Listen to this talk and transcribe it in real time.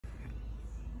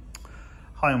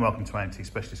Hi and welcome to AMT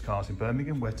Specialist Cars in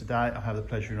Birmingham, where today I have the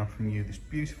pleasure of offering you this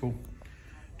beautiful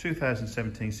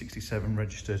 2017 67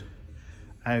 registered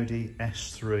Audi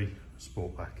S3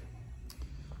 Sportback.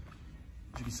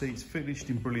 As you can see, it's finished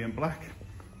in brilliant black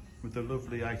with the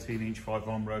lovely 18-inch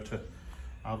 5-arm rotor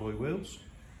alloy wheels.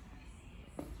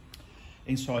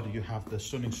 Inside you have the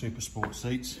stunning Super Sport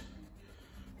seats,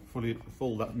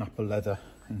 full that Nappa leather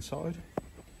inside.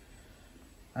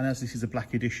 And as this is a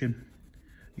black edition,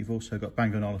 you've also got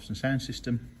Bang & Olufsen sound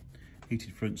system,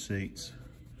 heated front seats,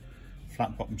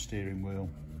 flat bottom steering wheel,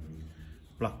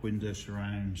 black window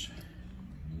surrounds,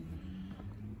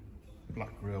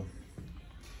 black grille.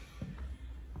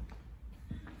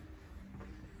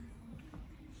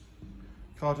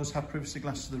 Car does have privacy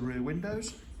glass to the rear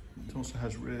windows. It also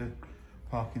has rear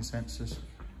parking sensors,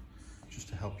 just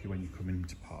to help you when you come in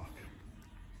to park.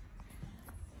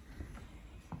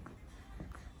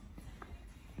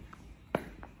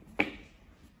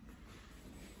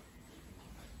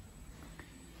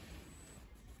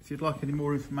 If you'd like any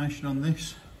more information on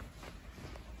this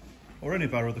or any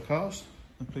of our other cars,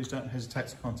 then please don't hesitate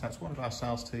to contact one of our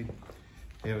sales team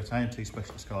here at AMT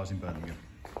Specialist Cars in Birmingham.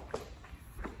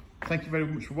 Thank you very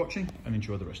much for watching and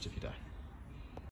enjoy the rest of your day.